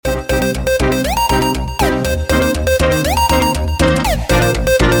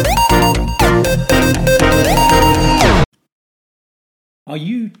Are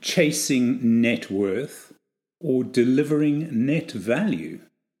you chasing net worth or delivering net value?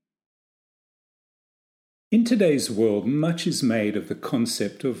 In today's world, much is made of the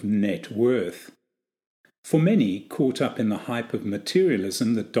concept of net worth. For many, caught up in the hype of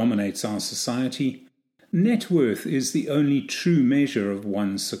materialism that dominates our society, net worth is the only true measure of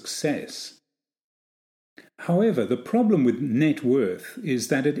one's success. However, the problem with net worth is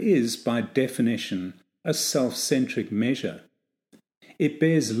that it is, by definition, a self-centric measure. It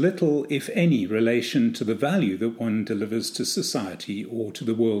bears little, if any, relation to the value that one delivers to society or to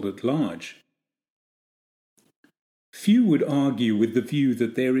the world at large. Few would argue with the view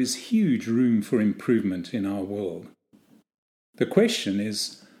that there is huge room for improvement in our world. The question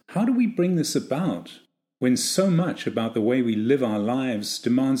is, how do we bring this about when so much about the way we live our lives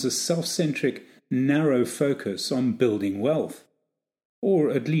demands a self-centric, narrow focus on building wealth, or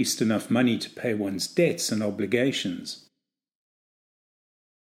at least enough money to pay one's debts and obligations?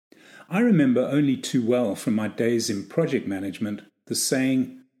 I remember only too well from my days in project management the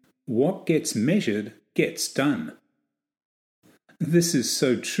saying, "What gets measured gets done." This is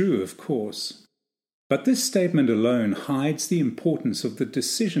so true, of course, but this statement alone hides the importance of the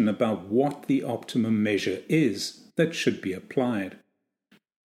decision about what the optimum measure is that should be applied.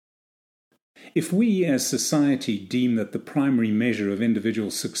 If we as society deem that the primary measure of individual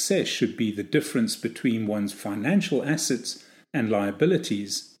success should be the difference between one's financial assets and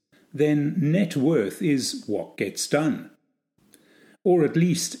liabilities, then net worth is what gets done. Or at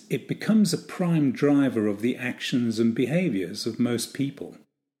least it becomes a prime driver of the actions and behaviors of most people.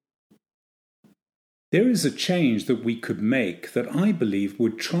 There is a change that we could make that I believe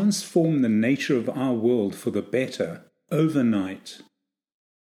would transform the nature of our world for the better overnight.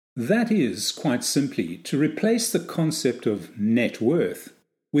 That is, quite simply, to replace the concept of net worth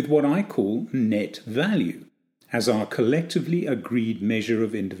with what I call net value as our collectively agreed measure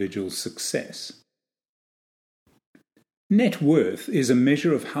of individual success. Net worth is a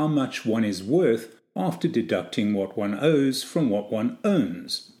measure of how much one is worth after deducting what one owes from what one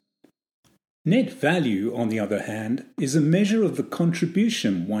owns. Net value, on the other hand, is a measure of the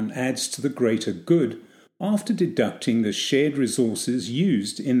contribution one adds to the greater good after deducting the shared resources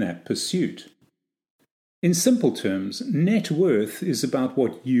used in that pursuit. In simple terms, net worth is about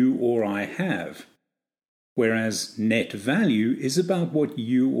what you or I have, whereas net value is about what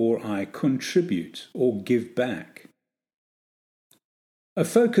you or I contribute or give back. A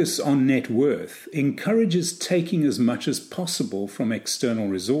focus on net worth encourages taking as much as possible from external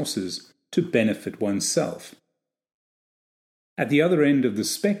resources to benefit oneself. At the other end of the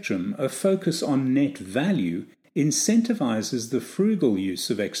spectrum, a focus on net value incentivizes the frugal use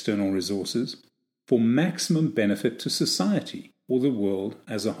of external resources for maximum benefit to society or the world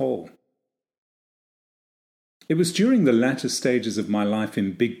as a whole. It was during the latter stages of my life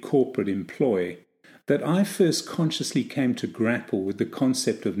in big corporate employ that I first consciously came to grapple with the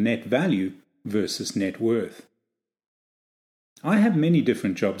concept of net value versus net worth. I had many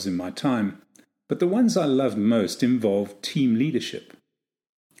different jobs in my time, but the ones I loved most involved team leadership.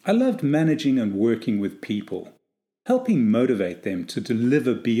 I loved managing and working with people, helping motivate them to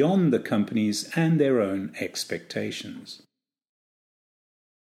deliver beyond the company's and their own expectations.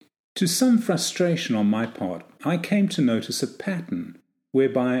 To some frustration on my part, I came to notice a pattern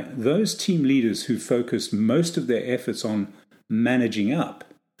whereby those team leaders who focused most of their efforts on managing up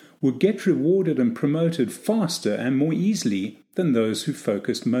would get rewarded and promoted faster and more easily than those who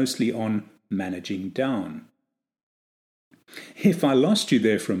focused mostly on managing down. If I lost you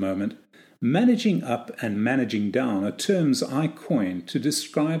there for a moment, managing up and managing down are terms I coined to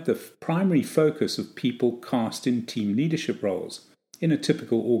describe the primary focus of people cast in team leadership roles in a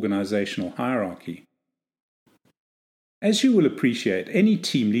typical organizational hierarchy. As you will appreciate, any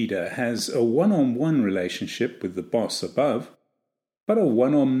team leader has a one-on-one relationship with the boss above, but a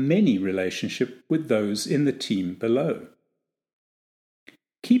one-on-many relationship with those in the team below.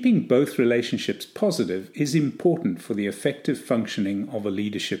 Keeping both relationships positive is important for the effective functioning of a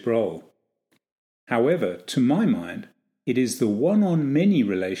leadership role. However, to my mind, it is the one-on-many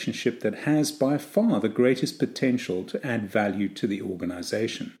relationship that has by far the greatest potential to add value to the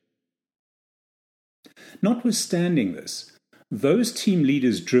organization. Notwithstanding this, those team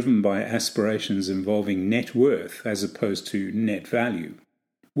leaders driven by aspirations involving net worth as opposed to net value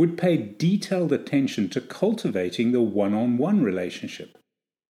would pay detailed attention to cultivating the one-on-one relationship,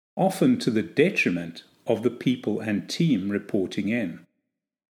 often to the detriment of the people and team reporting in.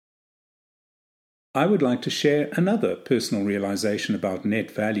 I would like to share another personal realization about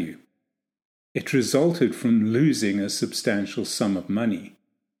net value. It resulted from losing a substantial sum of money.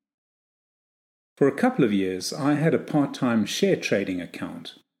 For a couple of years, I had a part-time share trading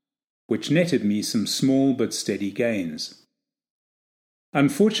account, which netted me some small but steady gains.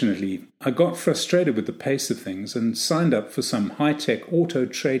 Unfortunately, I got frustrated with the pace of things and signed up for some high-tech auto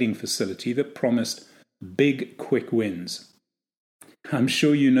trading facility that promised big, quick wins. I'm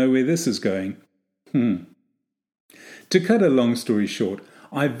sure you know where this is going. To cut a long story short,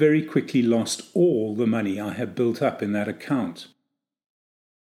 I very quickly lost all the money I had built up in that account.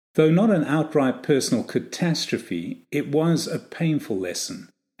 Though not an outright personal catastrophe, it was a painful lesson,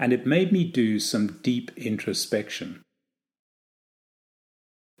 and it made me do some deep introspection.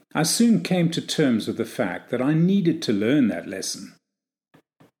 I soon came to terms with the fact that I needed to learn that lesson.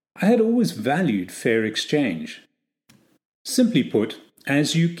 I had always valued fair exchange. Simply put,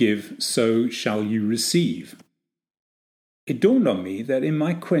 as you give, so shall you receive. It dawned on me that in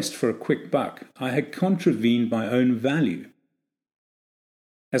my quest for a quick buck, I had contravened my own value.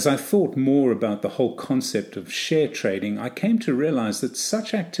 As I thought more about the whole concept of share trading, I came to realize that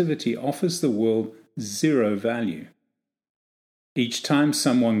such activity offers the world zero value. Each time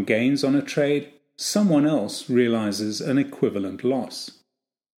someone gains on a trade, someone else realizes an equivalent loss.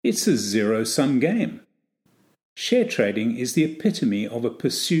 It's a zero-sum game. Share trading is the epitome of a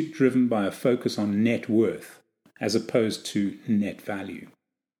pursuit driven by a focus on net worth, as opposed to net value.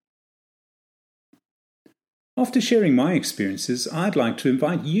 After sharing my experiences, I'd like to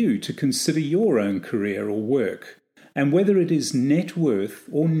invite you to consider your own career or work, and whether it is net worth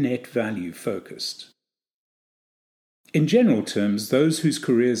or net value focused. In general terms, those whose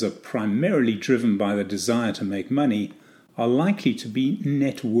careers are primarily driven by the desire to make money are likely to be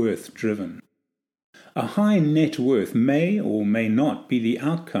net worth driven. A high net worth may or may not be the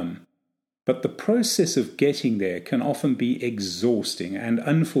outcome, but the process of getting there can often be exhausting and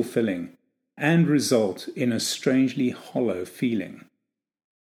unfulfilling, and result in a strangely hollow feeling.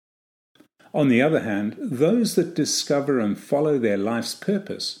 On the other hand, those that discover and follow their life's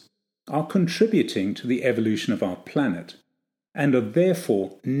purpose are contributing to the evolution of our planet, and are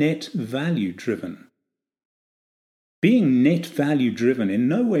therefore net value driven. Being net value driven in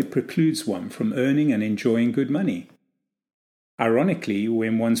no way precludes one from earning and enjoying good money. Ironically,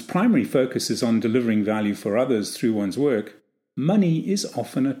 when one's primary focus is on delivering value for others through one's work, money is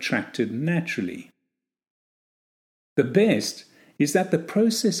often attracted naturally. The best is that the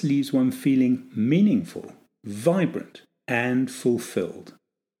process leaves one feeling meaningful, vibrant, and fulfilled.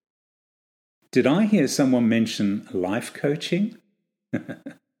 Did I hear someone mention life coaching?